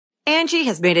Angie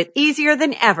has made it easier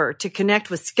than ever to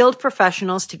connect with skilled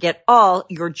professionals to get all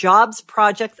your jobs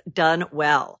projects done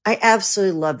well. I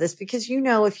absolutely love this because,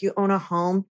 if you own a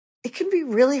home, it can be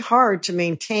really hard to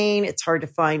maintain. It's hard to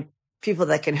find people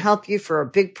that can help you for a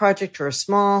big project or a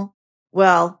small.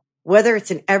 Well, whether it's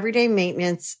in everyday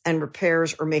maintenance and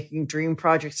repairs or making dream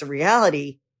projects a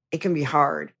reality, it can be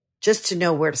hard just to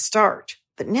know where to start.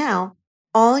 But now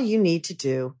all you need to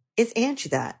do is Angie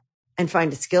that and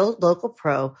find a skilled local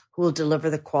pro who will deliver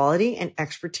the quality and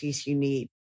expertise you need.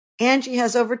 Angie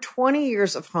has over 20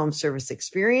 years of home service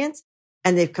experience,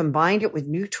 and they've combined it with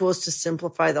new tools to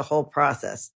simplify the whole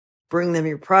process. Bring them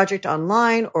your project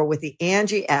online or with the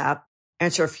Angie app,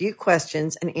 answer a few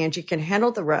questions, and Angie can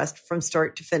handle the rest from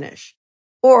start to finish.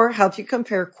 Or help you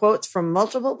compare quotes from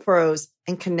multiple pros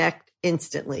and connect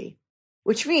instantly,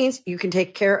 which means you can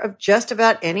take care of just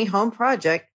about any home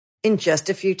project in just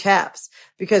a few taps.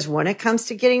 Because when it comes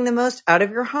to getting the most out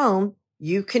of your home,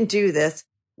 you can do this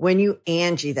when you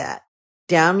Angie that.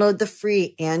 Download the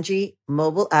free Angie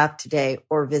mobile app today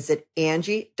or visit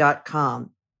Angie.com.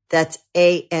 That's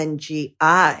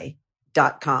ANGI.com.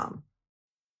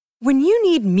 When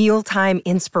you need mealtime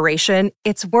inspiration,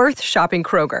 it's worth shopping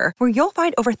Kroger, where you'll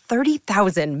find over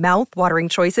 30,000 mouth-watering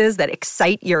choices that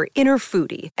excite your inner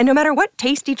foodie. And no matter what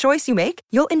tasty choice you make,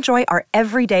 you'll enjoy our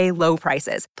everyday low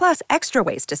prices, plus extra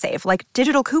ways to save, like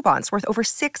digital coupons worth over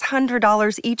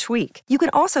 $600 each week. You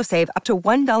can also save up to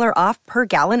 $1 off per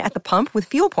gallon at the pump with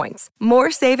fuel points.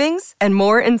 More savings and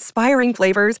more inspiring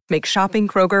flavors make shopping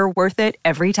Kroger worth it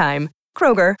every time.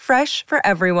 Kroger, fresh for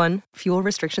everyone. Fuel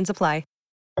restrictions apply.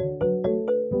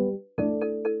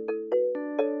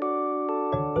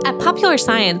 At Popular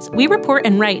Science, we report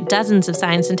and write dozens of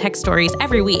science and tech stories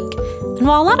every week. And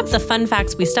while a lot of the fun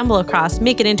facts we stumble across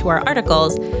make it into our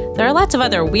articles, there are lots of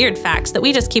other weird facts that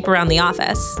we just keep around the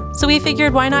office. So we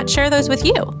figured, why not share those with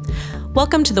you?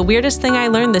 Welcome to The Weirdest Thing I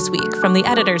Learned This Week from the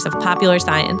editors of Popular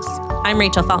Science. I'm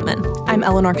Rachel Feltman. I'm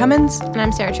Eleanor Cummins. And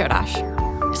I'm Sarah Chodosh.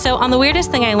 So on The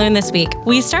Weirdest Thing I Learned This Week,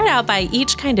 we start out by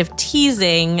each kind of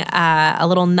teasing a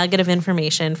little nugget of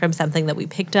information from something that we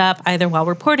picked up, either while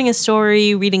reporting a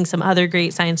story, reading some other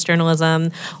great science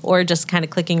journalism, or just kind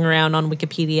of clicking around on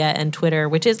Wikipedia and Twitter,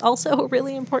 which is also a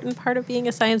really important part of being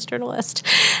a science journalist.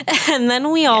 And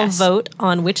then we all vote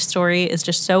on which story is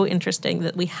just so interesting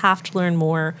that we have to learn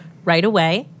more right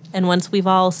away. And once we've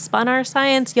all spun our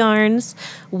science yarns,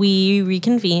 we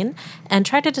reconvene and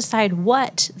try to decide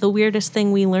what the weirdest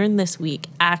thing we learned this week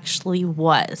actually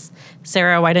was.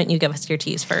 Sarah, why don't you give us your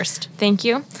tease first? Thank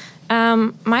you.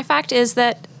 My fact is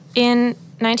that in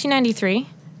 1993,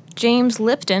 James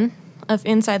Lipton of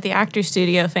Inside the Actors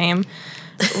Studio fame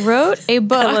wrote a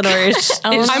book. Eleanor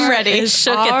I'm ready. Is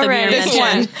shook at the mere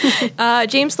mention.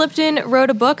 James Lipton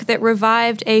wrote a book that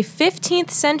revived a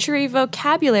 15th century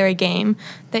vocabulary game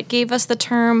that gave us the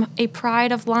term a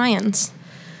pride of lions.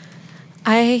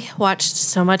 I watched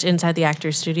so much Inside the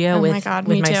Actors Studio with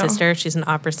my too. sister. She's an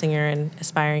opera singer and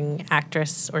aspiring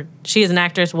actress, or she is an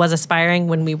actress, was aspiring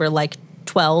when we were like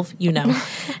 12,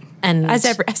 And as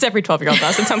every 12-year-old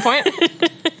does at some point.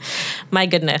 My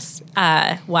goodness.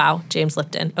 Wow, James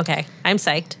Lipton. Okay, I'm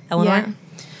psyched. Eleanor? Yeah.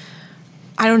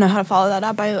 I don't know how to follow that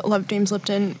up. I love James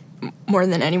Lipton more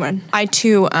than anyone. I,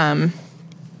 too,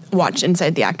 watched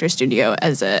Inside the Actors Studio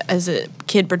as a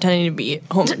kid pretending to be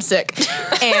homesick.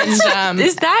 And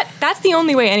that's the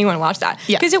only way anyone watched that?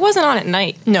 Yeah. Because it wasn't on at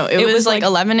night. No, it was like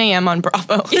 11 a.m. on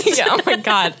Bravo. Yeah,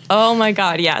 oh my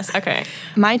God, yes, okay.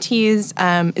 My tease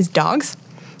is dogs,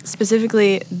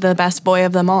 specifically the best boy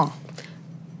of them all.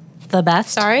 The best?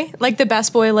 Sorry? Like the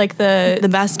best boy, like the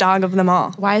best dog of them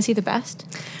all. Why is he the best?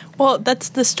 Well, that's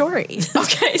the story.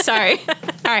 Okay, sorry.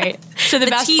 All right. So the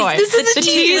best tease, boy. The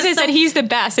tease is that he's the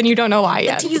best, and you don't know why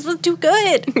yet. The tease was too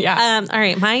good. Yeah. All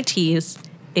right, my tease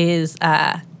is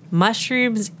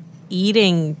mushrooms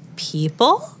eating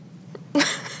people.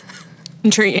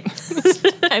 Intriguing.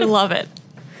 I love it.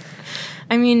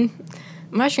 I mean,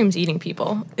 mushrooms eating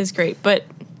people is great, but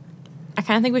I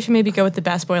kind of think we should maybe go with the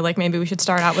best boy. Like maybe we should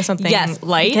start out with something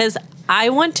light. Because I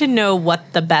want to know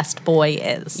what the best boy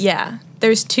is. Yeah.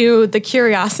 There's two. The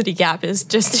curiosity gap is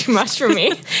just too much for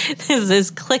me. This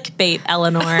is clickbait,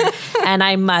 Eleanor, and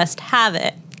I must have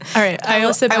it. All right, Tell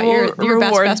us about your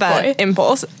reward best that boy.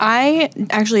 impulse. I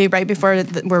actually, right before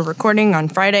we're recording on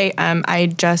Friday, I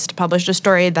just published a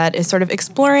story that is sort of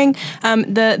exploring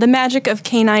the magic of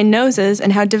canine noses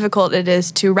and how difficult it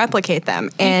is to replicate them.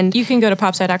 And you can go to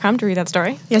popsci.com to read that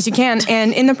story. Yes, you can.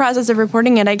 And in the process of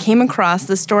reporting it, I came across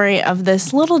the story of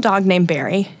this little dog named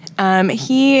Barry.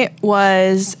 He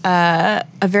was a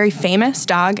very famous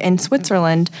dog in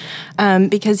Switzerland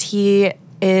because he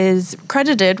is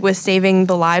credited with saving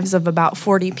the lives of about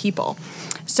 40 people.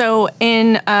 So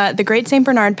in the Great St.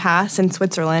 Bernard Pass in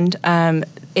Switzerland,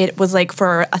 it was like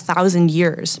for 1,000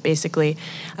 years, basically,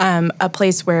 a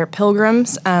place where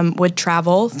pilgrims would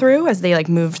travel through as they like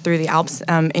moved through the Alps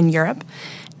in Europe.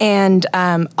 And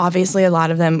obviously, a lot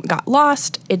of them got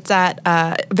lost. It's at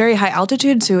very high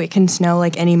altitude, so it can snow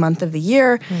like any month of the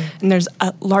year, and there's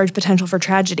a large potential for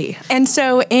tragedy. And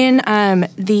so in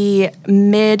the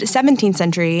mid-17th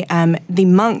century, the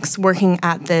monks working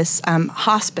at this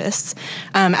hospice,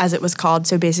 as it was called,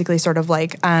 so basically sort of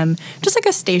like just like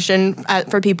a station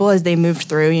for people as they moved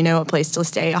through, you know, a place to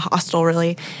stay, a hostel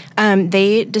really,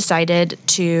 they decided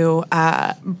to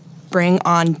bring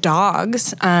on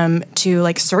dogs to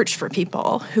like search for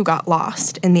people who got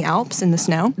lost in the Alps in the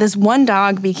snow. This one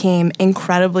dog became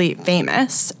incredibly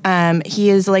famous. He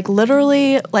is like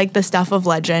literally like the stuff of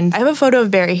legend. I have a photo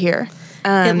of Barry here.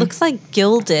 It looks like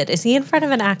gilded. Is he in front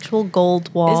of an actual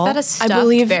gold wall? Is that a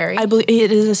stuffed berry? I believe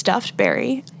it is a stuffed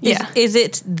berry. Is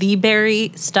it the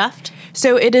berry stuffed?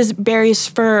 So it is Barry's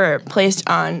fur placed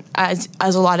on, as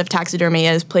a lot of taxidermy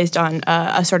is, placed on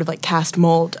a sort of like cast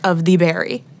mold of the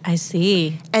berry. I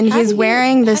see. And he's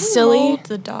wearing this silly... mold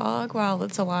the dog while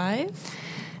it's alive?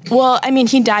 Well, I mean,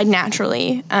 he died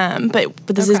naturally, but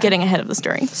this is getting ahead of the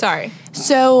story. Sorry.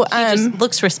 So He just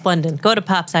looks resplendent. Go to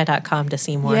popsci.com to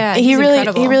see more. Yeah, he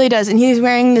incredible. really does, and he's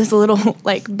wearing this little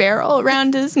like barrel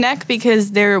around his neck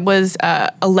because there was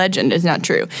a legend, is not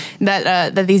true,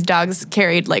 that these dogs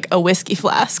carried like a whiskey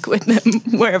flask with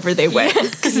them wherever they went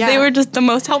because they were just the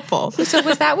most helpful. So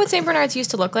was that what St. Bernards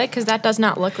used to look like? Because that does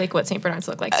not look like what St. Bernards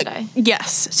look like today.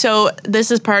 Yes. So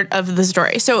this is part of the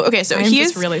story. So I'm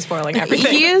just really spoiling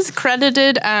everything. He is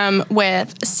credited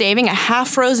with saving a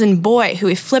half-frozen boy who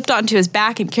he flipped onto his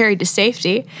back and carried to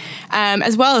safety,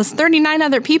 as well as 39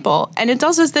 other people. And it's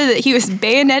also said that he was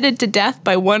bayoneted to death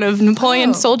by one of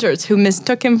Napoleon's soldiers who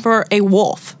mistook him for a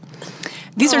wolf.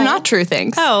 These are not true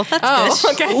things. Oh, that's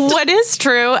good. Okay. What is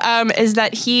true is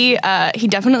that he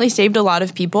definitely saved a lot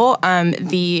of people.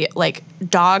 The like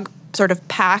dog sort of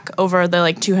pack over the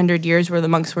like 200 years where the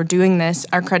monks were doing this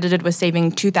are credited with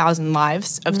saving 2,000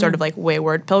 lives of sort of like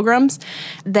wayward pilgrims.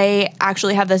 They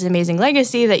actually have this amazing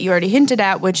legacy that you already hinted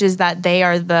at, which is that they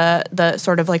are the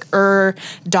sort of like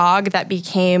dog that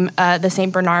became the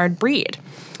St. Bernard breed.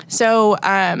 So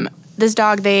this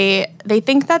dog, they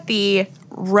think that the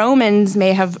Romans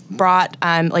may have brought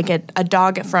like a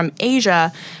dog from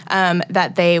Asia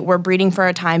that they were breeding for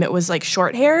a time. It was like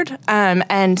short-haired,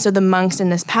 and so the monks in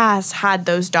this pass had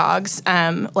those dogs.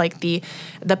 Like the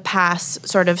pass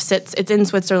sort of sits. It's in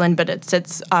Switzerland, but it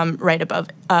sits right above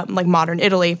like modern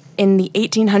Italy. In the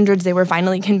 1800s, they were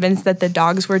finally convinced that the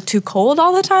dogs were too cold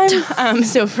all the time.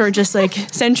 So for just like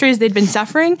centuries, they'd been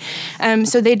suffering.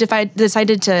 So they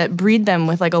decided to breed them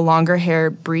with like a longer hair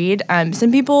breed.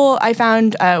 Some people I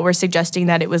found were suggesting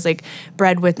that it was like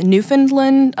bred with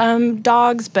Newfoundland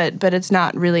dogs, but it's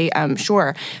not really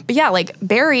sure. But yeah, like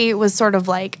Barry was sort of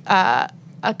like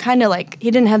a kind of like, he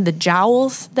didn't have the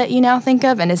jowls that you now think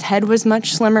of, and his head was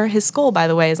much slimmer. His skull, by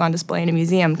the way, is on display in a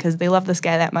museum because they love this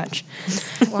guy that much.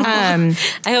 Wow.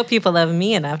 I hope people love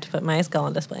me enough to put my skull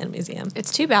on display in a museum.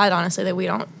 It's too bad, honestly, that we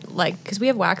don't like, because we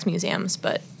have wax museums,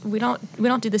 but we don't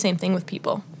do the same thing with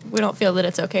people. We don't feel that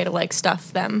it's okay to like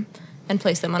stuff them and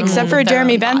place them on except for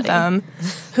Jeremy Bentham,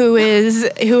 who has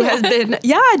been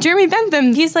Jeremy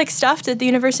Bentham. He's like stuffed at the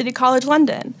University College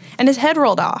London, and his head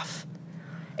rolled off.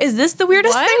 Is this the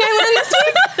weirdest thing I learned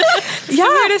this week? The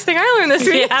weirdest thing I learned this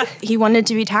week. Yeah. He wanted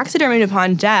to be taxidermied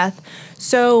upon death.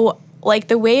 So, like,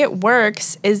 the way it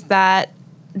works is that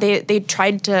they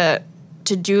tried to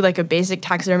do like a basic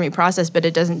taxidermy process, but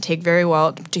it doesn't take very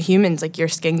well to humans. Like your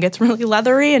skin gets really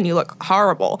leathery and you look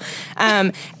horrible.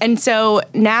 And so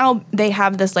now they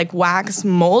have this like wax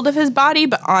mold of his body,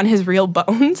 but on his real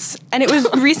bones. And it was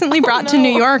recently brought to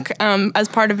New York as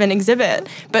part of an exhibit.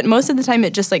 But most of the time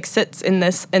it just like sits in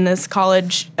this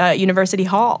college university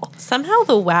hall. Somehow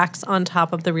the wax on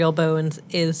top of the real bones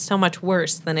is so much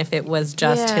worse than if it was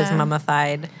just his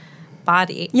mummified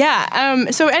body. Yeah.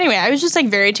 So anyway, I was just like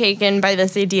very taken by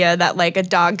this idea that like a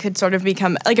dog could sort of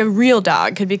become like a real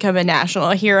dog could become a national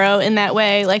hero in that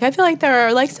way. Like I feel like there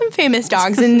are like some famous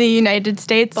dogs in the United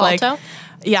States. Balto? Like,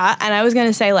 yeah. And I was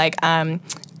gonna say like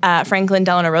Franklin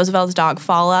Delano Roosevelt's dog,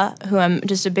 Fala, who I'm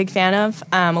just a big fan of,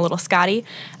 a little Scotty.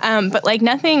 But, like,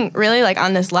 nothing really, like,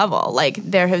 on this level. Like,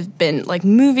 there have been, like,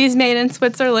 movies made in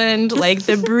Switzerland. Like,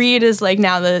 the breed is, like,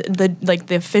 now the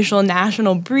official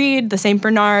national breed, the St.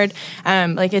 Bernard.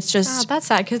 Like, it's just... Oh, that's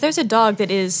sad, because there's a dog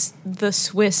that is the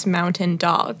Swiss mountain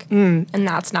dog, and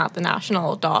that's not the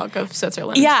national dog of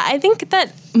Switzerland. Yeah, I think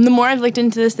that the more I've looked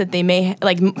into this, that they may,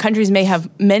 like, countries may have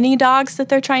many dogs that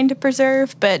they're trying to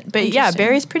preserve, but yeah,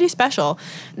 Barry's pretty special.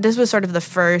 This was sort of the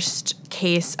first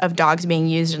case of dogs being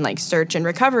used in, like, search and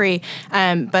recovery,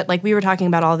 but, like, we were talking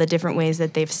about all the different ways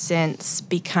that they've since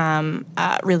become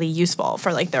really useful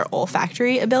for, like, their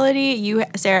olfactory ability. You,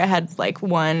 Sarah, had, like,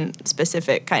 one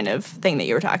specific kind of thing that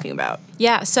you were talking about.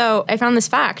 Yeah, so I found this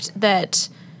fact that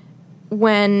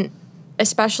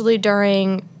especially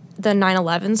during the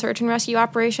 9/11 search and rescue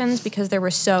operations, because there were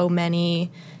so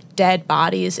many dead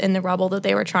bodies in the rubble that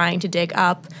they were trying to dig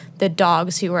up, the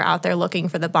dogs who were out there looking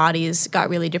for the bodies got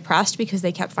really depressed because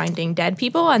they kept finding dead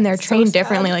people, and they're trained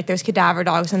differently. Like, there's cadaver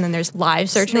dogs and then there's live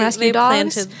search and rescue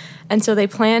dogs. And so they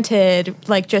planted,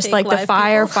 like, just like the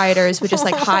firefighters would just,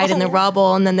 like, hide in the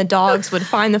rubble, and then the dogs would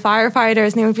find the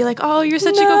firefighters and they would be like, oh, you're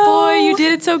such a good boy, you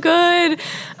did it so good.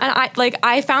 And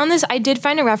I found this, I did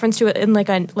find a reference to it in like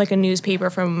a newspaper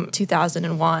from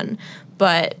 2001,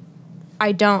 but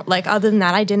I don't, like, other than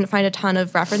that, I didn't find a ton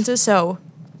of references. So,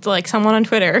 like, someone on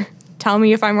Twitter, tell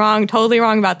me if I'm wrong, totally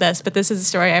wrong about this, but this is a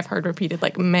story I've heard repeated,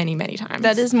 like, many, many times.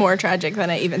 That is more tragic than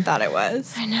I even thought it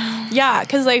was. I know. Yeah,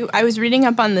 because, like, I was reading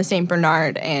up on the St.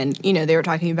 Bernard, and, you know, they were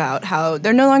talking about how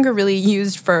they're no longer really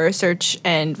used for search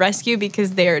and rescue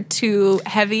because they are too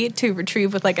heavy to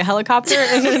retrieve with, like, a helicopter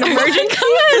in an emergency.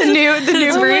 The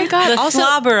new breed. The Also,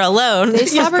 slobber alone. they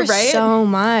slobber right? so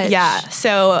much. Yeah,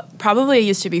 so probably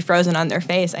used to be frozen on their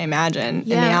face, I imagine, in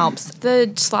the Alps.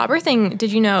 The slobber thing,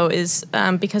 did you know, is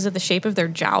because of the shape of their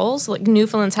jowls. Like,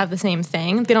 Newfoundlands have the same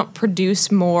thing. They don't produce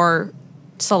more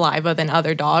saliva than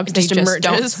other dogs. They just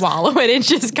don't swallow it. It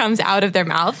just comes out of their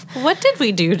mouth. What did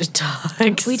we do to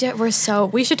dogs?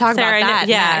 We should talk about that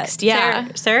next. Yeah.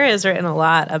 Sarah has written a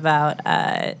lot about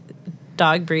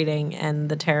dog breeding and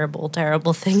the terrible,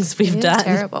 terrible things we've done.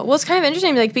 Terrible. Well, it's kind of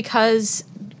interesting, like, because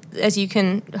as you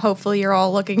can, hopefully you're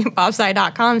all looking at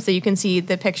bobside.com so you can see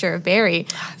the picture of Barry.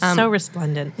 So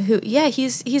resplendent.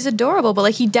 He's adorable, but,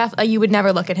 like, you would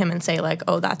never look at him and say, like,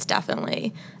 oh, that's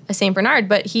definitely a St. Bernard.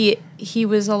 But he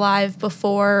was alive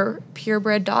before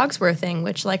purebred dogs were a thing,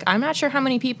 which, like, I'm not sure how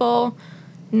many people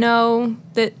know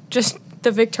that just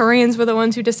the Victorians were the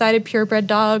ones who decided purebred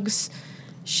dogs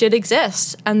should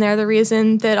exist. And they're the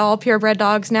reason that all purebred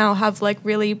dogs now have, like,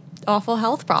 really awful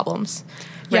health problems.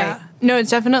 Yeah. Right. No, it's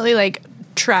definitely, like,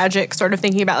 tragic sort of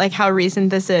thinking about, like, how recent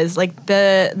this is. Like,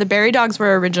 the Barry dogs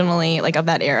were originally, like, of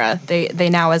that era. They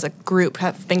now as a group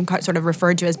have been sort of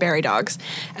referred to as Barry dogs.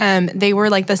 They were,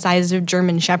 like, the size of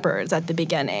German shepherds at the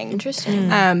beginning. Interesting.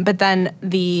 But then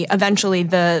eventually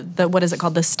the what is it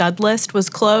called? The stud list was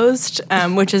closed,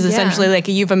 which is essentially like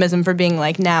a euphemism for being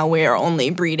like, now we are only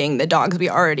breeding the dogs we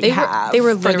already have. They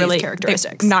were literally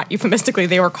characteristics. Not euphemistically,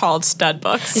 they were called stud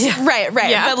books. Yeah. Right.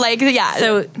 Yeah. But, like, yeah.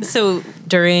 So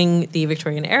during the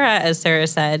Victorian era, as Sarah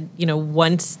said, you know,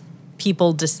 once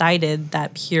people decided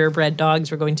that purebred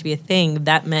dogs were going to be a thing,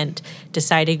 that meant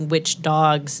deciding which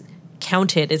dogs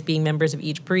counted as being members of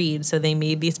each breed. So they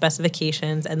made these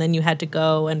specifications, and then you had to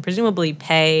go and presumably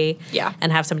pay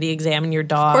and have somebody examine your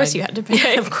dog. Of course you had to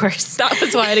pay. Of course. That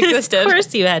was why it existed. Of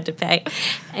course you had to pay.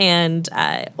 And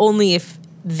only if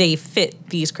they fit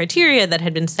these criteria that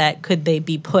had been set could they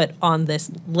be put on this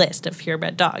list of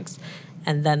purebred dogs.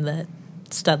 And then the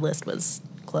stud list was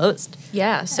closed.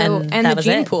 Yeah, so and the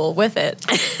gene pool with it,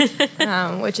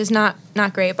 which is not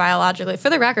great biologically. For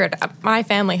the record, my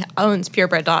family owns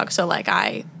purebred dogs, so, like,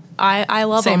 I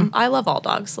love them. I love all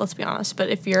dogs, let's be honest. But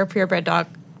if you're a purebred dog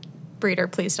breeder,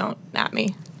 please don't at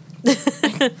me.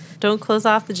 Don't close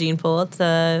off the gene pool. It's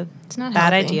a not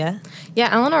bad healthy. idea. Yeah,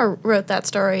 Eleanor wrote that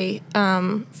story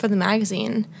for the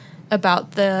magazine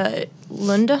about the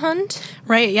Lundehund.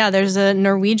 Right, yeah, there's a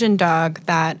Norwegian dog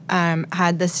that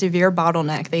had the severe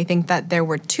bottleneck. They think that there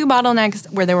were 2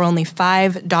 bottlenecks where there were only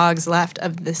 5 dogs left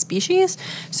of the species.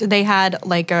 So they had,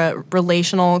 like, a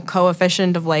relational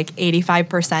coefficient of, like,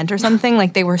 85% or something.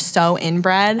 Like, they were so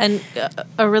inbred. And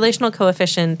a relational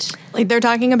coefficient. Like, they're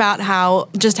talking about how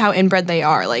inbred they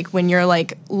are. Like, when you're,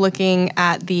 like, looking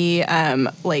at the,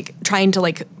 like, trying to,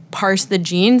 like, parse the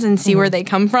genes and see where they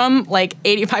come from, like,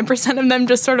 85% of them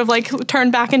just sort of, like, turn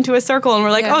back into a circle, and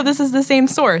we're like, oh, this is the same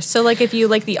source. So, like, if you,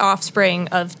 like, the offspring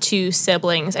of 2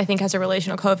 siblings, I think has a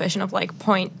relational coefficient of, like,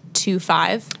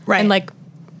 0.25. Right. And, like,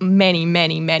 many,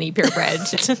 many, many purebred,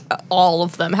 all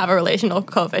of them have a relational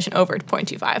coefficient over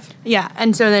 0.25. Yeah,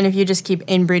 and so then if you just keep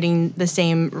inbreeding the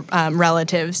same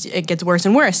relatives, it gets worse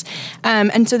and worse.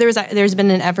 And so there's been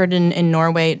an effort in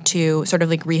Norway to sort of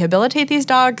like rehabilitate these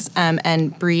dogs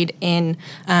and breed in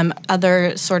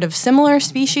other sort of similar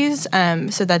species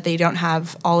so that they don't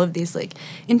have all of these like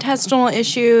intestinal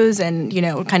issues and,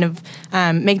 kind of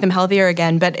make them healthier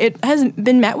again. But it has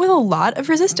been met with a lot of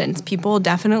resistance. People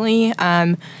definitely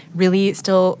really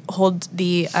still hold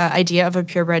the idea of a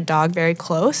purebred dog very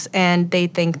close, and they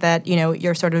think that,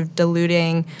 you're sort of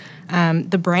diluting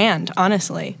the brand,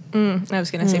 honestly. I was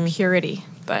going to say purity,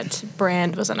 but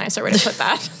brand was a nicer way to put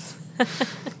that.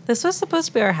 This was supposed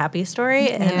to be our happy story,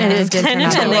 and And it it's did kind turn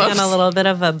of out ending whoops. on a little bit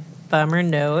of a bummer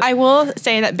note. I will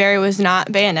say that Barry was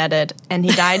not bayoneted, and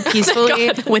he died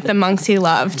peacefully with the monks he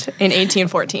loved in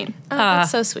 1814. Oh,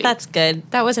 that's so sweet. That's good.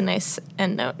 That was a nice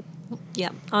end note. Yeah.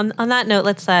 On that note,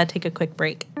 let's take a quick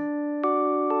break.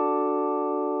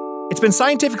 It's been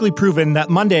scientifically proven that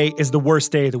Monday is the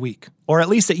worst day of the week, or at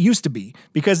least it used to be,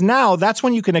 because now that's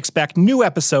when you can expect new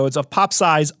episodes of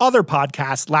PopSci's other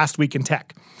podcast, Last Week in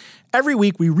Tech. Every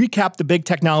week, we recap the big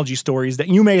technology stories that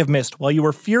you may have missed while you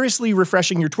were furiously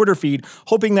refreshing your Twitter feed,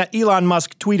 hoping that Elon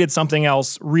Musk tweeted something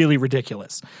else really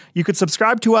ridiculous. You could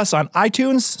subscribe to us on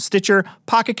iTunes, Stitcher,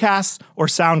 Pocket Casts, or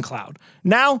SoundCloud.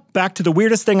 Now, back to the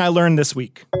weirdest thing I learned this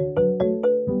week.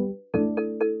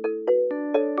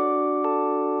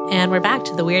 And we're back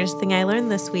to the weirdest thing I learned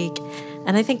this week.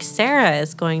 And I think Sarah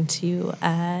is going to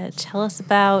tell us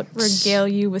about... Regale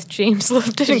you with James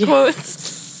Lipton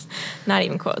quotes. Not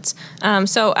even quotes.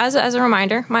 So as a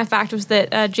reminder, my fact was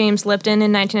that James Lipton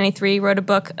in 1993 wrote a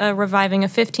book reviving a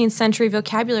 15th century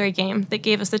vocabulary game that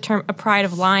gave us the term A Pride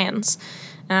of Lions.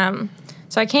 So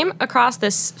I came across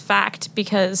this fact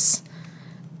because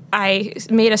I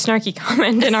made a snarky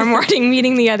comment in our morning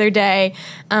meeting the other day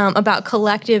about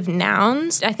collective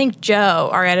nouns. I think Joe,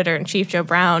 our editor-in-chief, Joe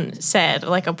Brown, said,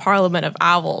 like, a parliament of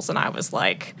owls, and I was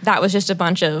like, that was just a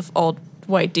bunch of old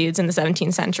white dudes in the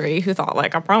 17th century who thought,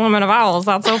 like, a parliament of owls,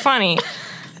 that's so funny.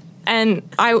 And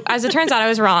as it turns out, I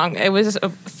was wrong. It was a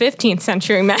 15th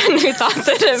century man who thought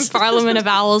that a parliament of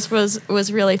owls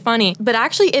was really funny. But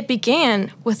actually, it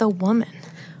began with a woman.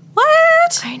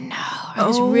 What? I know. I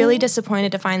was really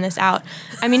disappointed to find this out.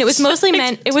 I mean, it was mostly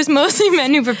men. It was mostly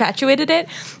men who perpetuated it.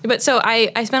 But so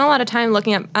I spent a lot of time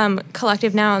looking at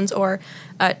collective nouns or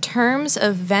terms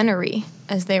of venery,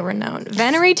 as they were known.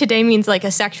 Venery today means like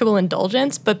a sexual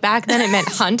indulgence, but back then it meant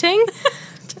hunting.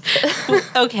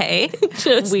 Okay.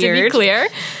 Just Weird. to be clear.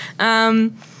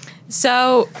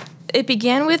 So it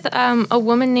began with a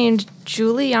woman named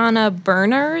Juliana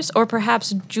Berners, or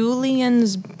perhaps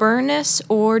Julian's Burness,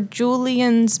 or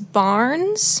Julian's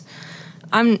Barnes.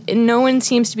 No one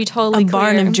seems to be totally clear.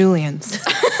 Barn of Julians.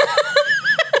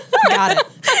 Got it.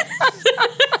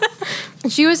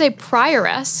 She was a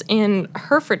prioress in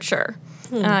Herefordshire,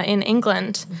 in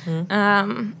England.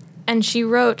 And she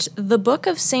wrote the Book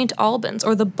of St. Albans,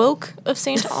 or the Boke of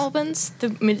St. Albans.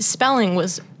 The spelling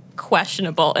was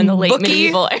questionable in the late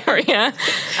medieval area.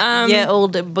 Yeah,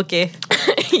 old bookie.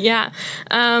 Yeah.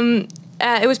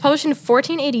 It was published in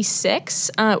 1486.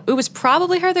 It was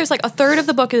probably her. There's like a third of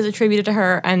the book is attributed to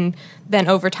her, and then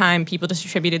over time, people just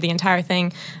attributed the entire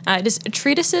thing. It is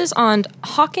treatises on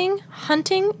hawking,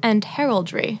 hunting, and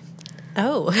heraldry.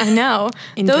 Oh. I know.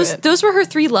 Into it. Those were her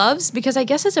three loves, because I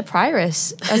guess as a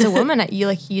prioress, as a woman, you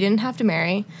didn't have to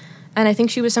marry. And I think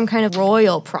she was some kind of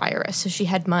royal prioress, so she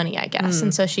had money, I guess.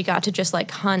 And so she got to just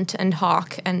like hunt and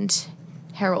hawk and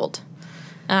herald.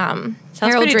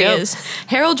 Heraldry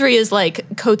is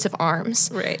like coats of arms.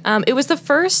 Right. It was the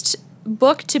first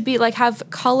book to be like have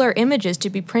color images to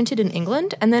be printed in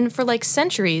England, and then for like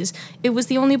centuries it was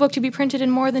the only book to be printed in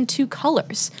more than two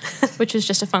colors, which is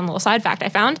just a fun little side fact I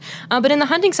found. But in the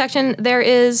hunting section there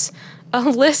is a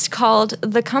list called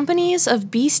The Companies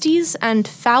of Beasties and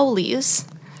Fowlies,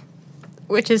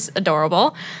 which is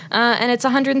adorable. And it's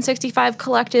 165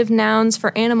 collective nouns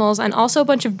for animals, and also a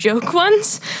bunch of joke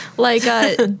ones, like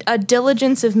a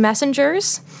diligence of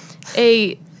messengers,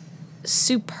 a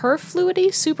superfluity,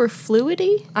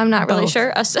 I'm not really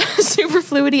sure, a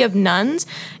superfluity of nuns,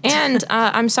 and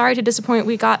I'm sorry to disappoint,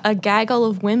 we got a gaggle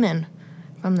of women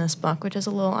from this book, which is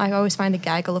I always find a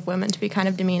gaggle of women to be kind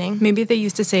of demeaning. Maybe they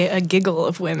used to say a giggle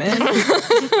of women.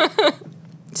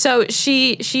 So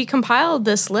she compiled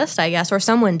this list, I guess, or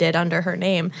someone did under her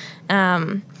name.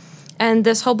 And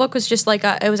this whole book was just like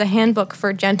it was a handbook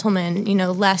for gentlemen,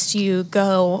 lest you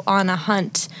go on a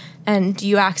hunt and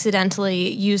you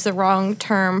accidentally use the wrong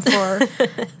term for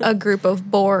a group of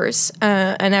boars,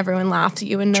 and everyone laughs at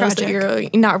you and knows that you're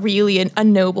not really a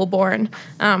noble born.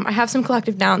 I have some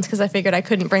collective nouns because I figured I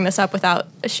couldn't bring this up without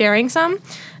sharing some,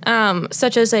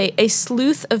 such as a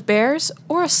sleuth of bears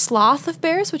or a sloth of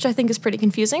bears, which I think is pretty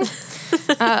confusing.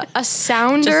 A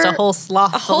sounder. Just a whole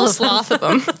sloth. A whole sloth of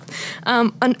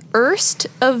them. An erst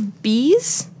of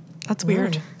bees. That's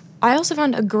weird. I also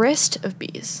found a grist of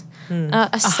bees. A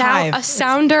hive. A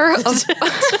sounder of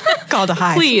called a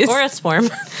hive. please. Or a swarm.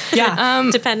 Yeah.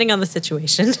 Depending on the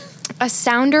situation. A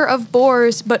sounder of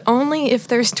boars, but only if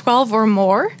there's 12 or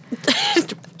more.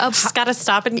 Just gotta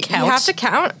stop and count. You have to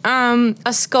count.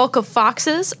 A skulk of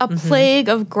foxes, a plague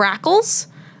of grackles.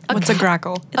 What's a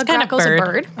grackle? It's a kind of grackle's bird. a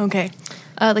bird. Okay.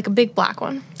 Like a big black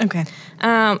one. Okay.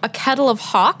 A kettle of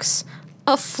hawks,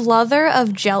 a fluther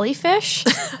of jellyfish.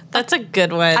 That's a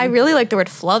good one. I really like the word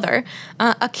fluther.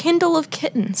 A kindle of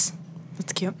kittens.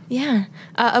 That's cute. Yeah.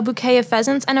 A bouquet of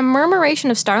pheasants and a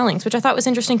murmuration of starlings, which I thought was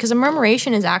interesting because a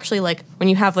murmuration is actually like when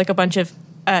you have like a bunch of,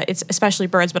 it's especially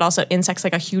birds, but also insects,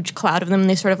 like a huge cloud of them, and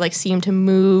they sort of like seem to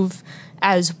move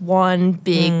as one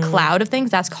big cloud of things.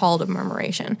 That's called a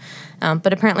murmuration.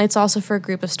 But apparently it's also for a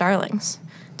group of starlings.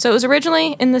 So it was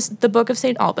originally in the Book of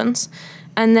St. Albans,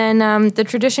 and then the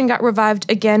tradition got revived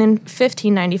again in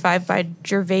 1595 by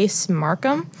Gervase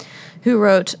Markham, who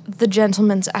wrote The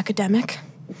Gentleman's Academic.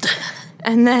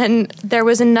 And then there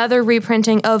was another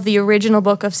reprinting of the original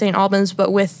Book of St. Albans,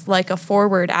 but with like a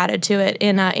foreword added to it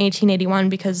in 1881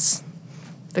 because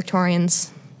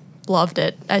Victorians loved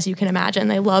it, as you can imagine.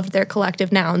 They loved their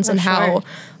collective nouns and how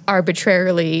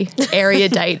arbitrarily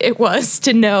erudite it was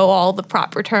to know all the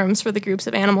proper terms for the groups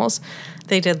of animals.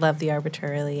 They did love the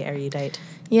arbitrarily erudite.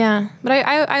 Yeah, but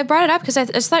I brought it up because I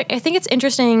think it's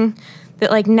interesting that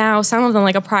like now some of them,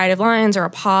 like a pride of lions or a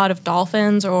pod of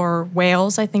dolphins or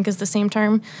whales, I think is the same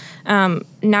term.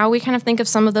 Now we kind of think of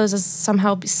some of those as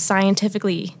somehow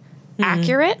scientifically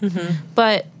accurate,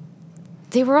 but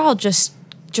they were all just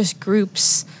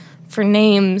groups for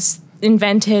names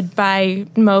invented by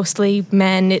mostly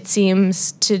men, it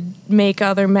seems, to make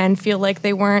other men feel like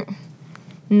they weren't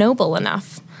noble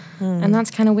enough. And that's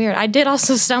kind of weird. I did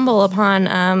also stumble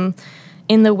upon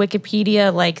in the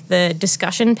Wikipedia, like the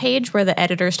discussion page where the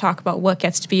editors talk about what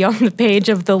gets to be on the page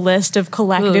of the list of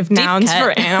collective nouns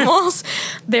for animals.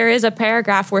 There is a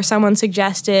paragraph where someone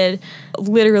suggested,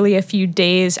 literally a few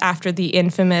days after the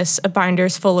infamous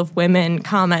binders full of women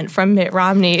comment from Mitt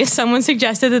Romney, someone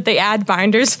suggested that they add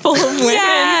binders full of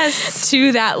women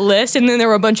to that list. And then there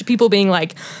were a bunch of people being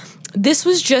like, this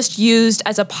was just used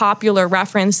as a popular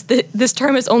reference. This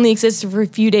term has only existed for a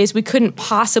few days. We couldn't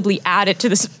possibly add it to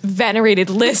this venerated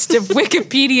list of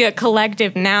Wikipedia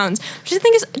collective nouns, which I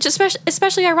think is just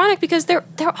especially ironic because they're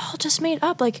all just made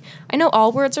up. Like, I know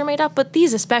all words are made up, but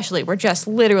these especially were just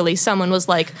literally someone was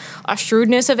like, a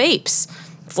shrewdness of apes.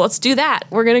 Let's do that.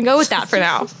 We're going to go with that for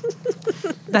now.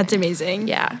 That's amazing.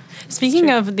 Yeah. Speaking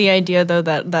of the idea, though,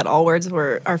 that all words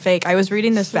are fake, I was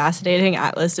reading this fascinating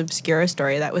Atlas Obscura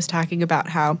story that was talking about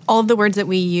how all of the words that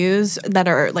we use that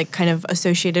are like kind of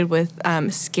associated with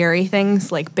scary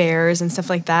things like bears and stuff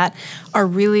like that are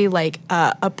really like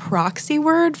a proxy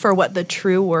word for what the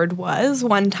true word was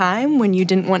one time when you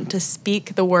didn't want to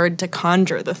speak the word to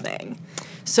conjure the thing.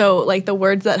 So, like, the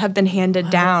words that have been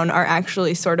handed down are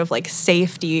actually sort of like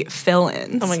safety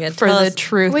fill-ins for the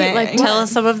true thing. Like, tell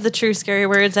us some of the true scary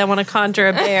words. I want to conjure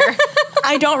a bear.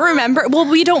 I don't remember.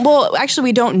 Well, actually,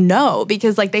 we don't know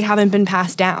because, like, they haven't been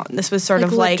passed down. This was sort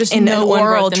of like in an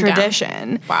oral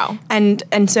tradition. Wow.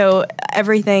 And so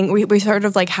everything, we sort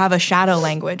of like have a shadow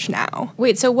language now.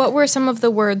 Wait, so what were some of the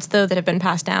words, though, that have been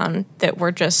passed down that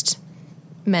were just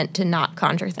meant to not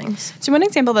conjure things? So one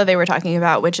example that they were talking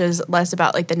about, which is less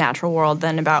about like the natural world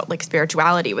than about like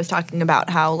spirituality, was talking about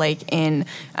how like in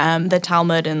the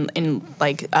Talmud and in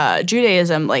like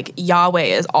Judaism, like Yahweh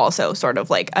is also sort of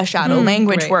like a shadow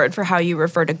language word for how you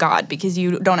refer to God because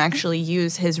you don't actually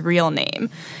use his real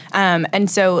name. And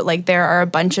so like there are a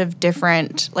bunch of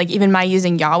different, like even my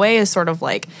using Yahweh is sort of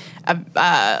like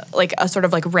a sort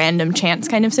of like random chance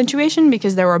kind of situation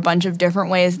because there were a bunch of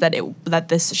different ways that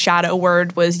this shadow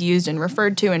word was used and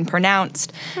referred to and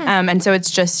pronounced. And so it's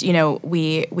just, you know,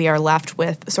 we are left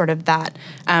with sort of that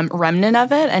remnant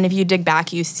of it. And if you dig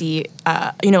back, you see,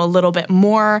 you know, a little bit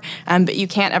more, but you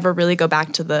can't ever really go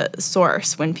back to the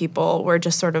source when people were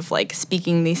just sort of like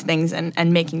speaking these things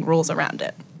and making rules around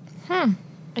it. I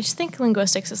just think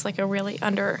linguistics is like a really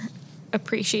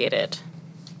underappreciated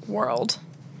world.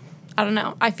 I don't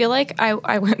know. I feel like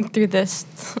I went through this.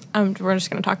 We're just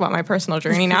going to talk about my personal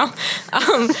journey now.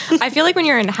 I feel like when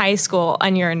you're in high school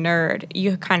and you're a nerd,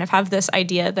 you kind of have this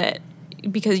idea that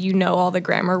because you know all the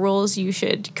grammar rules, you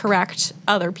should correct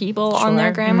other people on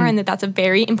their grammar, and that's a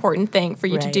very important thing for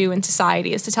you to do in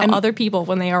society is to tell other people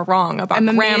when they are wrong about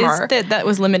grammar. That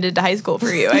was limited to high school for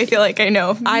you. I feel like I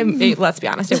know. Let's be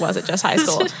honest, it wasn't just high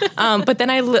school. But then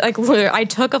I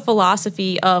took a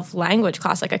philosophy of language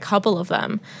class, like a couple of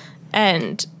them,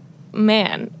 and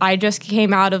man, I just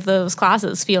came out of those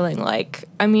classes feeling like,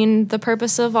 I mean, the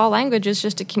purpose of all language is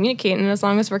just to communicate, and as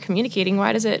long as we're communicating,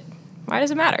 why does it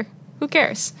matter? Who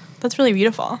cares? That's really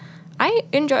beautiful. I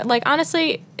enjoy, like,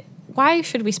 honestly, why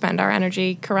should we spend our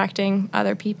energy correcting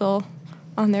other people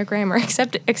on their grammar,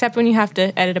 except when you have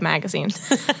to edit a magazine?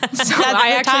 So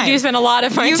I actually do spend a lot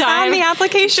of my time. You found the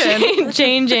application.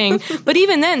 Changing. But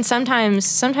even then,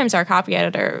 sometimes our copy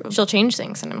editor, she'll change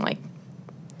things, and I'm like,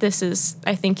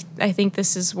 I think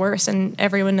this is worse, and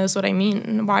everyone knows what I mean,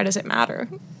 and why does it matter?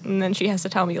 And then she has to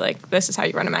tell me, like, this is how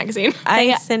you run a magazine.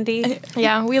 Thanks, Cindy.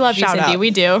 Yeah, we love you, Shout Cindy. out. We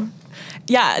do.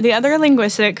 Yeah, the other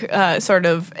linguistic sort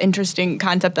of interesting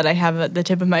concept that I have at the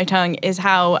tip of my tongue is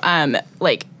how,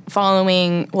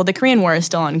 following, the Korean War is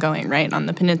still ongoing, right, on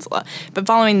the peninsula, but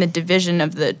following the division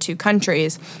of the two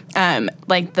countries,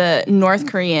 the North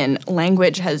Korean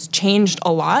language has changed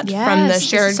a lot from the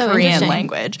shared Korean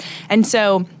language. And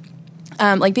so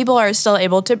people are still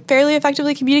able to fairly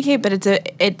effectively communicate, but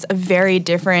it's a very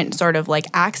different sort of like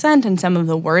accent, and some of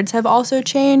the words have also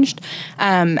changed.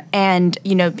 And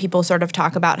people sort of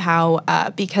talk about how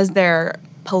because their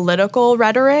political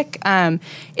rhetoric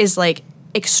is like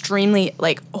extremely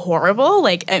like horrible,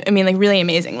 really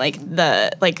amazing. Like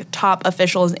the top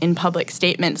officials in public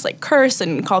statements like curse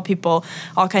and call people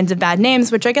all kinds of bad names,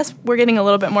 which I guess we're getting a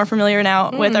little bit more familiar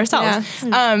now with ourselves.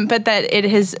 Yeah. But that it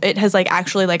has like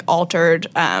actually like altered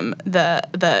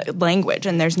the language,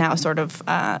 and there's now sort of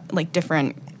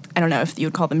different, I don't know if you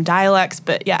would call them dialects,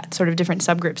 but yeah, sort of different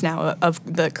subgroups now of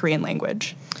the Korean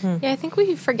language. Yeah, I think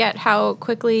we forget how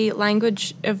quickly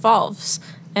language evolves,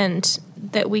 and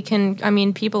that we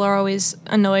can, people are always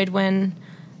annoyed when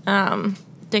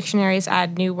dictionaries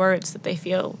add new words that they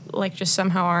feel like just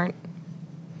somehow aren't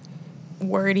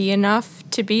wordy enough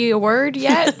to be a word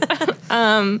yet.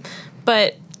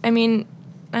 But I don't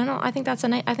know. I think that's a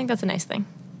nice thing.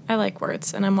 I like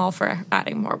words, and I'm all for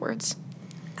adding more words.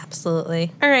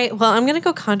 Absolutely. All right. Well, I'm going to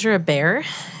go conjure a bear,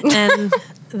 and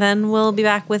then we'll be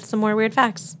back with some more weird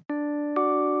facts.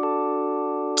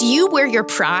 Do you wear your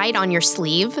pride on your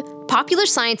sleeve? Popular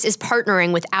Science is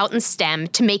partnering with Out in STEM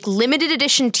to make limited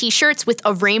edition t-shirts with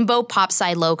a rainbow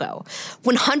PopSci logo.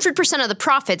 100% of the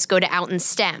profits go to Out in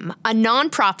STEM, a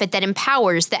nonprofit that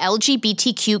empowers the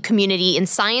LGBTQ community in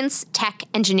science, tech,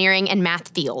 engineering, and math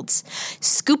fields.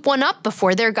 Scoop one up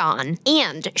before they're gone.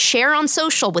 And share on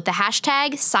social with the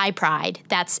hashtag SciPride.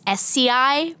 That's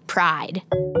SCI Pride.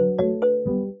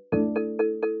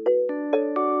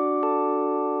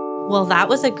 Well, that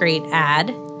was a great ad,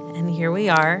 and here we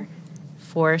are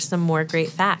for some more great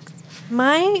facts.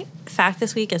 My fact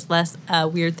this week is less a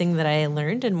weird thing that I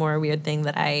learned and more a weird thing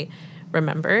that I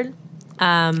remembered.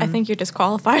 I think you're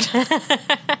disqualified.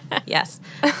 Yes.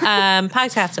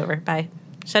 Podcast's over. Bye.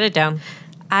 Shut it down.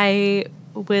 I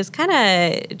was kind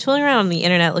of tooling around on the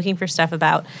internet looking for stuff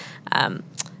about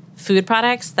food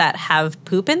products that have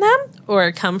poop in them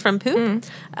or come from poop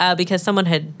because someone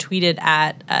had tweeted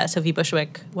at Sophie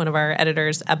Bushwick, one of our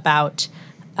editors, about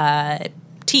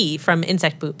tea from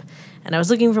insect poop. And I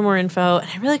was looking for more info, and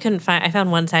I really couldn't find. I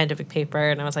found one scientific paper,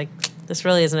 and I was like, this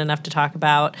really isn't enough to talk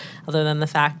about other than the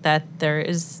fact that there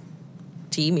is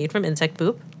tea made from insect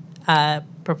poop,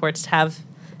 purports to have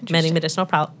many medicinal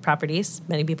properties.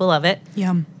 Many people love it.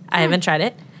 Yum. I haven't tried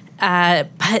it.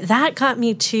 But that got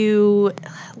me to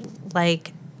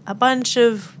like a bunch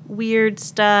of weird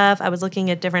stuff. I was looking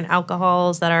at different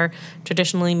alcohols that are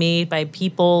traditionally made by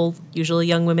people, usually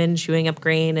young women, chewing up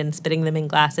grain and spitting them in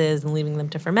glasses and leaving them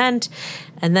to ferment.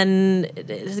 And then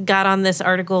got on this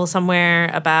article somewhere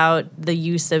about the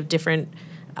use of different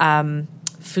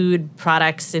food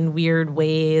products in weird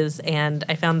ways. And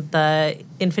I found the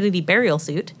Infinity Burial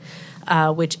Suit,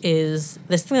 which is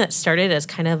this thing that started as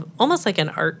kind of almost like an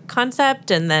art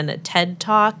concept and then a TED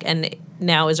Talk and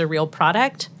now is a real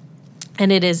product.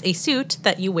 And it is a suit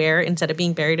that you wear instead of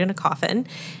being buried in a coffin.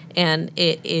 And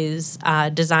it is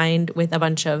designed with a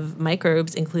bunch of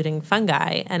microbes, including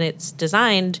fungi. And it's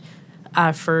designed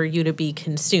for you to be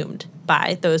consumed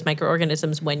by those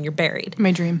microorganisms when you're buried.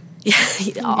 My dream. Yeah.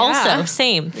 Also,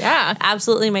 same. Yeah.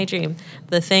 Absolutely my dream.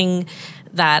 The thing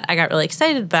that I got really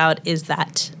excited about is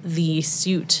that the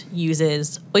suit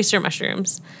uses oyster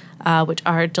mushrooms which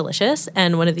are delicious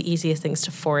and one of the easiest things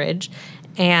to forage.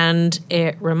 And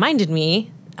it reminded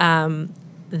me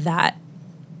that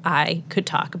I could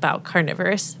talk about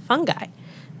carnivorous fungi,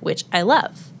 which I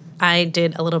love. I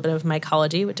did a little bit of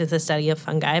mycology, which is the study of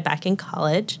fungi, back in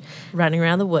college, running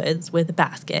around the woods with a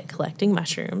basket collecting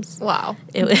mushrooms. Wow.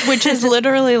 Which is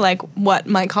literally like what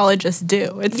mycologists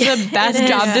do. It's the best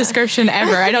job description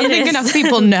ever. I don't think enough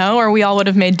people know, or we all would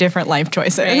have made different life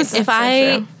choices.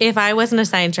 Right. If I wasn't a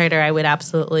science writer, I would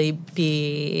absolutely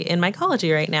be in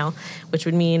mycology right now, which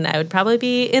would mean I would probably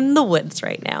be in the woods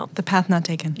right now. The path not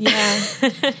taken. Yeah.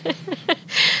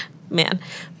 Man.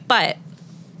 But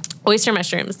oyster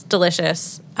mushrooms,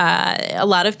 delicious. A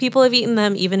lot of people have eaten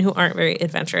them, even who aren't very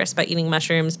adventurous about eating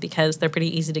mushrooms, because they're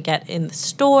pretty easy to get in the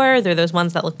store. They're those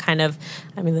ones that look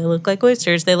they look like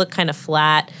oysters. They look kind of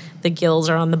flat. The gills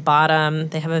are on the bottom.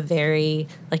 They have a very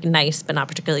nice but not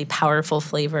particularly powerful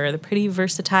flavor. They're pretty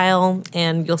versatile,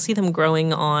 and you'll see them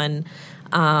growing on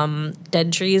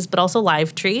dead trees, but also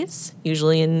live trees,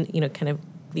 usually in kind of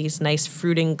these nice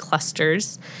fruiting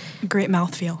clusters. Great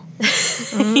mouthfeel.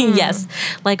 Yes,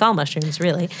 like all mushrooms,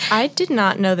 really. I did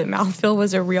not know that mouthfeel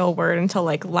was a real word until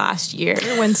last year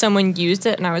when someone used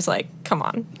it, and I was like, come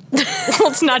on.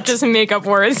 Let's not just make up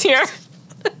words here.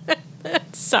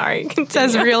 Sorry. It's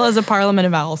as real as a parliament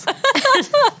of owls.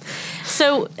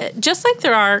 So just like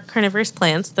there are carnivorous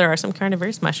plants, there are some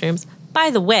carnivorous mushrooms. By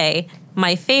the way,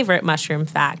 my favorite mushroom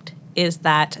fact is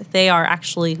that they are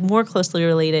actually more closely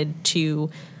related to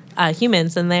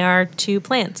humans than they are to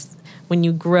plants. When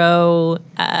you grow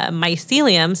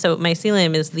mycelium, so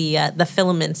mycelium is the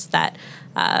filaments that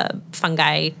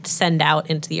fungi send out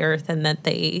into the earth and that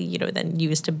they then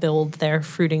use to build their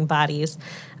fruiting bodies.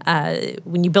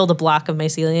 When you build a block of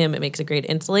mycelium, it makes a great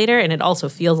insulator, and it also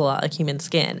feels a lot like human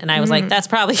skin. And I was like, that's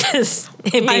probably because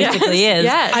it basically is.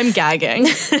 Yes. I'm gagging.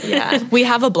 Yeah. We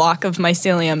have a block of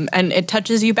mycelium, and it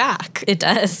touches you back. It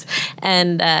does.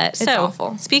 And it's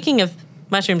awful. Speaking of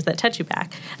mushrooms that touch you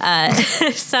back,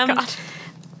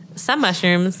 some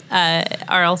mushrooms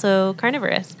are also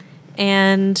carnivorous.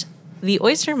 And the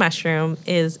oyster mushroom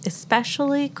is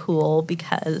especially cool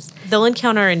because they'll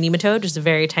encounter a nematode, just a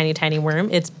very tiny, tiny worm.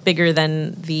 It's bigger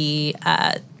than the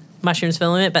mushroom's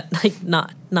filament, but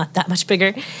not that much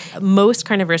bigger. Most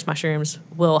carnivorous mushrooms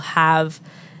will have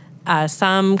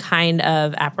some kind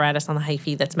of apparatus on the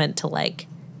hyphae that's meant to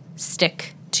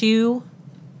stick to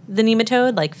the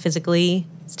nematode, physically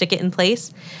stick it in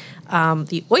place.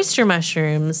 The oyster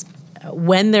mushrooms,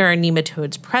 when there are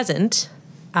nematodes present,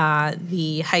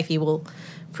 the hyphae will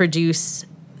produce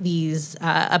these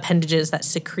appendages that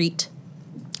secrete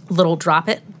little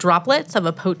droplets of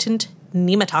a potent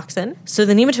nematoxin. So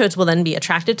the nematodes will then be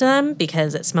attracted to them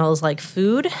because it smells like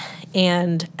food.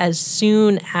 And as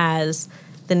soon as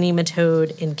the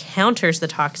nematode encounters the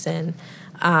toxin,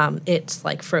 it's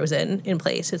frozen in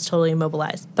place. It's totally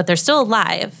immobilized. But they're still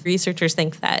alive. Researchers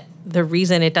think that the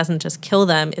reason it doesn't just kill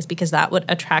them is because that would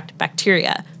attract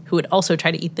bacteria who would also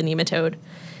try to eat the nematode.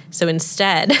 So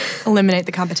instead... eliminate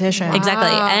the competition. Exactly.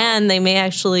 And they may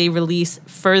actually release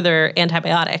further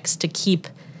antibiotics to keep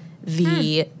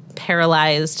the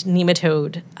paralyzed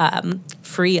nematode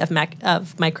free of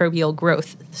microbial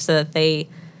growth so that they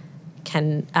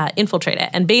can infiltrate it.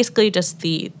 And basically just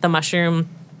the mushroom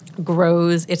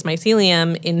grows its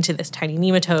mycelium into this tiny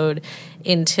nematode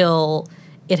until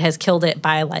it has killed it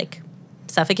by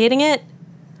suffocating it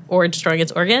or destroying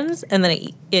its organs, and then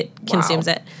it consumes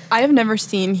it. I have never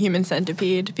seen Human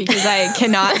Centipede because I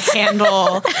cannot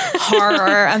handle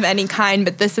horror of any kind,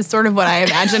 but this is sort of what I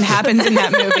imagine happens in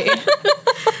that movie.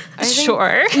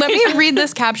 Sure. Let me read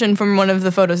this caption from one of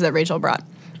the photos that Rachel brought.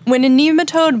 When a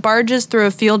nematode barges through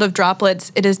a field of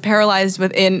droplets, it is paralyzed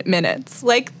within minutes.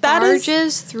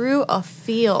 Barges through a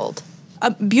field.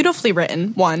 Beautifully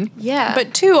written, one. Yeah.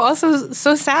 But two, also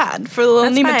so sad for the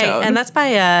little nematode. And that's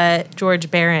by George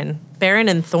Barron. Barron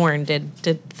and Thorne did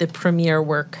the premiere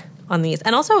work on these.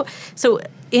 And also, so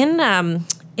in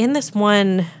this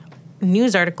one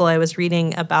news article I was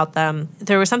reading about them,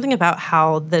 there was something about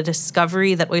how the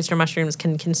discovery that oyster mushrooms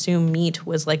can consume meat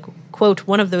was quote,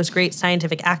 one of those great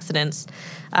scientific accidents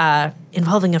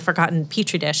involving a forgotten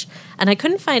petri dish. And I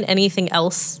couldn't find anything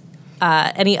else,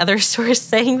 any other source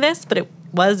saying this, but it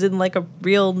was in a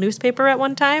real newspaper at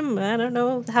one time. I don't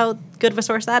know how good of a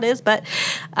source that is, but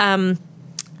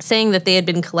saying that they had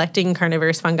been collecting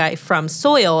carnivorous fungi from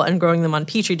soil and growing them on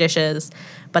petri dishes,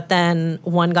 but then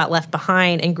one got left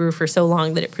behind and grew for so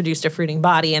long that it produced a fruiting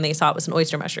body, and they saw it was an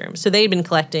oyster mushroom. So they'd been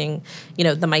collecting, the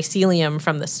mycelium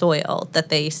from the soil that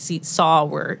they saw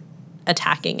were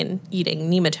attacking and eating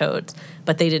nematodes,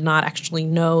 but they did not actually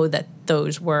know that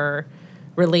those were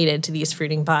related to these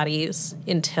fruiting bodies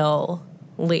until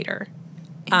later.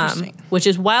 Interesting. Which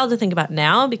is wild to think about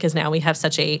now, because now we have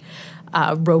such a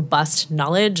robust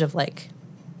knowledge of like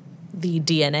the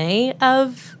DNA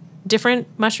of different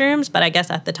mushrooms. But I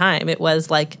guess at the time it was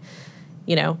like,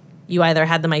 you know, you either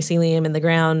had the mycelium in the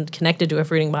ground connected to a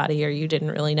fruiting body, or you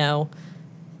didn't really know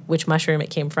which mushroom it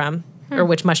came from, or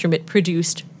which mushroom it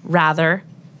produced, rather.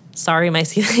 Sorry,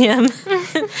 mycelium.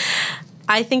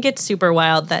 I think it's super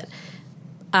wild that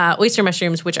oyster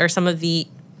mushrooms, which are some of the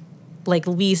like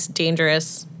least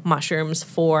dangerous mushrooms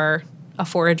for a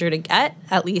forager to get,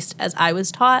 at least as I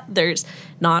was taught, there's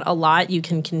not a lot you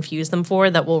can confuse them for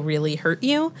that will really hurt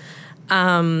you.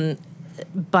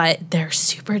 But they're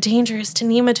super dangerous to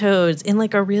nematodes in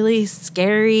like a really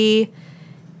scary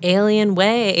alien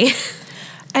way.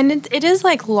 And it is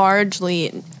like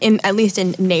largely, at least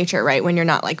in nature, right? When you're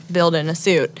not like building a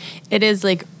suit, it is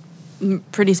like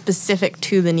pretty specific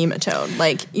to the nematode.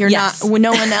 Like you're Yes. not, when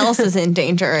no one else is in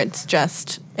danger. It's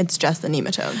just the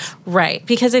nematodes. Right.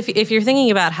 Because if you're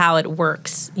thinking about how it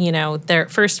works, you know, there,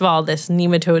 first of all, this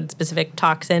nematode specific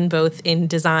toxin, both in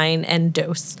design and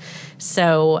dose.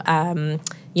 So,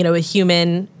 you know, a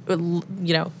human,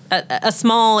 you know, a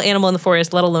small animal in the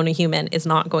forest, let alone a human, is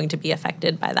not going to be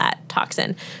affected by that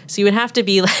toxin. So you would have to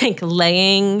be like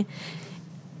laying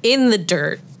in the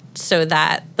dirt so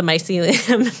that the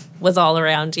mycelium was all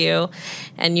around you,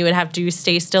 and you would have to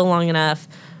stay still long enough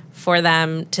for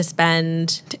them to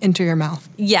spend... To enter your mouth.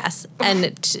 Yes.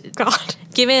 And God,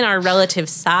 given our relative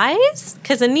size,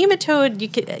 because a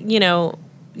nematode, you know,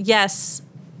 yes,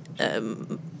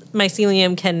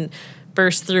 mycelium can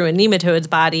burst through a nematode's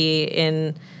body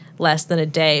in less than a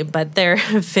day, but they're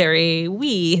very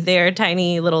wee. They're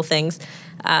tiny little things,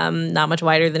 not much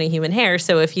wider than a human hair.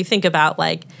 So if you think about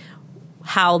like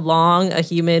how long a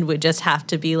human would just have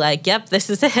to be like, yep, this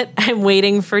is it. I'm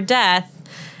waiting for death,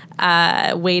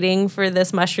 waiting for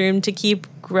this mushroom to keep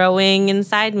growing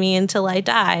inside me until I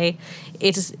die.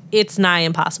 It's nigh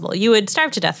impossible. You would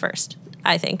starve to death first,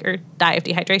 I think, or die of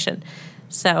dehydration.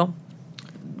 So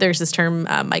there's this term,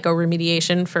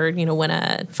 mycoremediation, for, you know,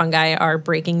 when fungi are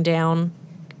breaking down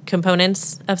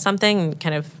components of something and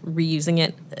kind of reusing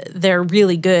it. They're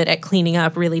really good at cleaning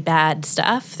up really bad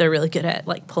stuff. They're really good at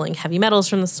like pulling heavy metals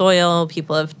from the soil.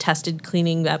 People have tested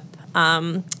cleaning up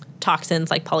toxins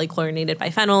like polychlorinated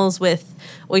biphenyls with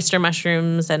oyster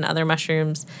mushrooms and other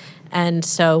mushrooms. And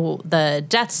so the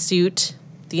death suit,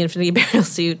 the infinity burial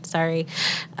suit,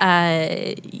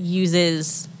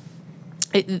 uses...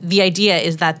 The idea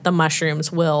is that the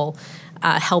mushrooms will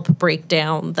help break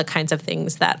down the kinds of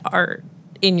things that are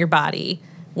in your body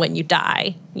when you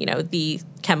die. You know, the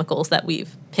chemicals that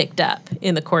we've picked up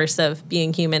in the course of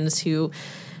being humans who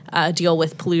deal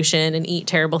with pollution and eat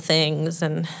terrible things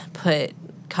and put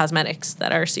cosmetics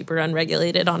that are super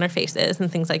unregulated on our faces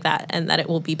and things like that, and that it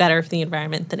will be better for the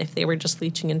environment than if they were just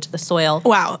leaching into the soil.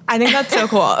 Wow, I think that's so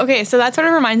cool. Okay, so that sort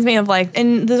of reminds me of like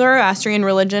in the Zoroastrian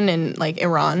religion in like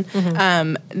Iran,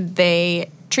 they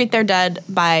treat their dead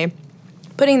by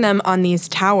putting them on these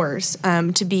towers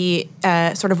to be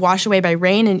sort of washed away by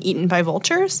rain and eaten by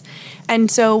vultures. And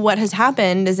so what has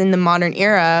happened is in the modern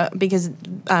era, because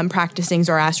practicing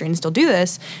Zoroastrians still do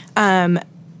this,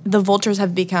 the vultures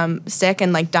have become sick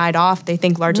and like died off, they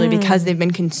think largely because they've been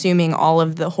consuming all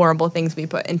of the horrible things we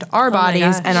put into our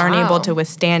bodies and aren't able to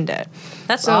withstand it.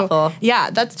 That's awful. Yeah,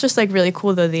 that's just like really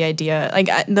cool though, the idea. Like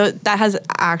that has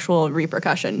actual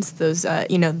repercussions, those,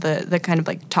 you know, the kind of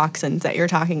like toxins that you're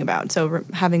talking about. So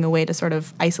having a way to sort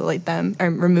of isolate them or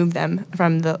remove them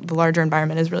from the larger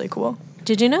environment is really cool.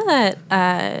 Did you know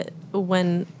that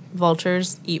when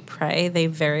vultures eat prey, they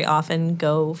very often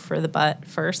go for the butt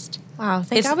first? Wow,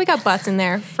 thank God we got butts in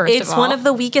there first of all. It's one of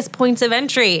the weakest points of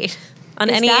entry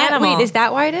on any animal. Wait, is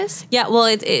that why it is? Yeah, well,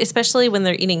 especially when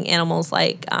they're eating animals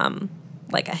like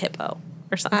a hippo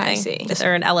or something. I see.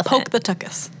 Or an elephant. Poke the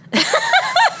tuchus.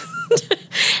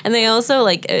 And they also,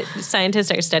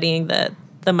 scientists are studying the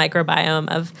microbiome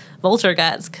of vulture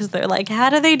guts because they're like,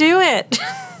 how do they do it?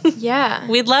 Yeah.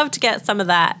 We'd love to get some of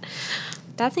that.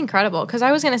 That's incredible. Because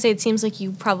I was going to say, it seems like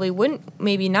you probably wouldn't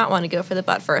maybe not want to go for the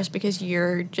butt first because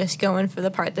you're just going for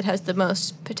the part that has the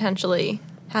most potentially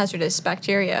hazardous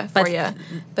bacteria for you.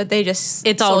 But they just...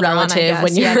 It's all relative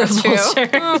when you're a vulture.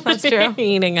 Oh, that's true.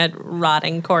 Eating a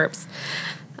rotting corpse.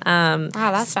 Wow,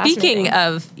 that's Speaking fascinating.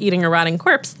 of eating a rotting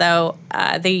corpse, though,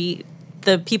 the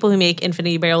people who make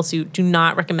Infinity Burial Suit do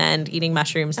not recommend eating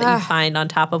mushrooms that you find on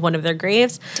top of one of their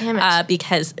graves. Damn it.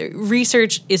 Because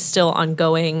research is still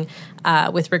ongoing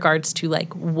with regards to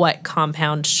like what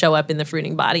compounds show up in the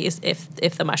fruiting bodies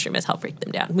if the mushroom has helped break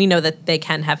them down. We know that they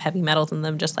can have heavy metals in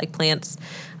them, just like plants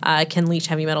can leach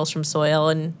heavy metals from soil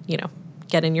and,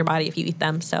 get in your body if you eat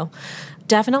them. So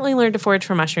definitely learn to forage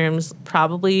for mushrooms.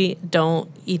 Probably don't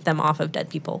eat them off of dead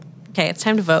people. Okay, it's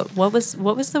time to vote. What was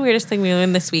the weirdest thing we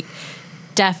learned this week?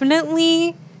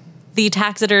 Definitely the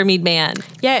taxidermied man.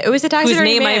 Yeah, it was a taxidermied whose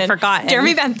name man. I've forgotten.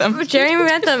 Jeremy Bentham.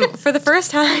 For the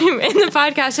first time in the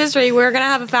podcast history, we're going to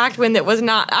have a fact win that was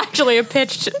not actually a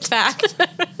pitched fact.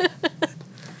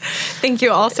 Thank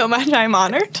you all so much. I'm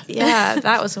honored. Yeah,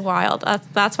 that was wild.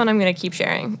 That's one I'm going to keep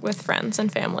sharing with friends and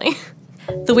family.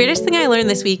 The weirdest thing I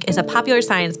learned this week is a popular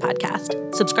science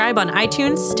podcast. Subscribe on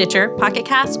iTunes, Stitcher, Pocket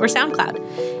Casts, or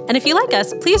SoundCloud. And if you like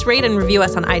us, please rate and review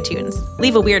us on iTunes.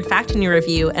 Leave a weird fact in your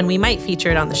review, and we might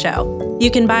feature it on the show. You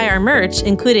can buy our merch,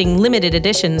 including limited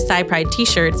edition Sci Pride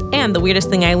t-shirts and the Weirdest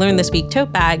Thing I Learned This Week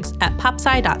tote bags at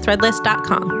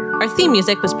popsci.threadless.com. Our theme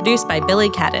music was produced by Billy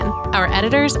Cadden. Our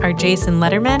editors are Jason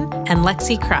Letterman and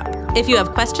Lexi Krupp. If you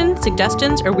have questions,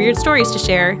 suggestions, or weird stories to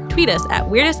share, tweet us at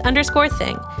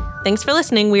weirdest_thing. Thanks for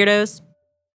listening, weirdos.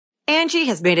 Angie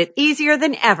has made it easier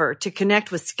than ever to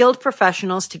connect with skilled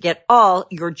professionals to get all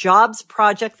your jobs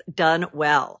projects done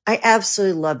well. I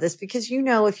absolutely love this because,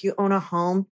 if you own a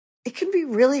home, it can be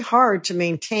really hard to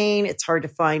maintain. It's hard to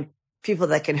find people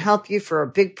that can help you for a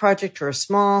big project or a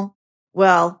small.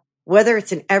 Well, whether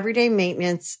it's in everyday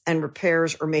maintenance and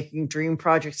repairs or making dream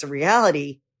projects a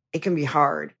reality, it can be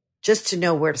hard just to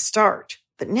know where to start.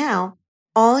 But now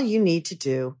all you need to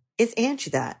do is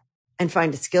Angie that and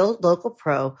find a skilled local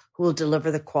pro who will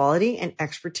deliver the quality and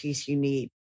expertise you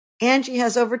need. Angie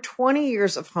has over 20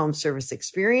 years of home service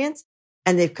experience,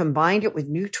 and they've combined it with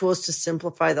new tools to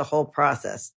simplify the whole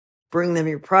process. Bring them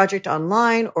your project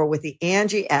online or with the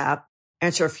Angie app,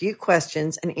 answer a few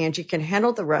questions, and Angie can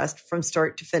handle the rest from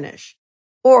start to finish.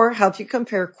 Or help you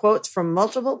compare quotes from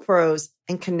multiple pros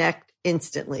and connect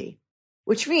instantly,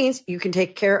 which means you can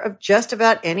take care of just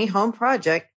about any home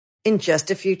project in just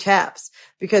a few taps.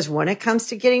 Because when it comes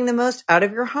to getting the most out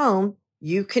of your home,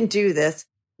 you can do this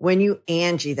when you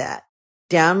Angie that.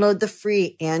 Download the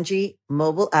free Angie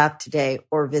mobile app today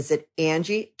or visit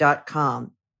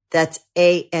Angie.com. That's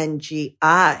ANGI.com.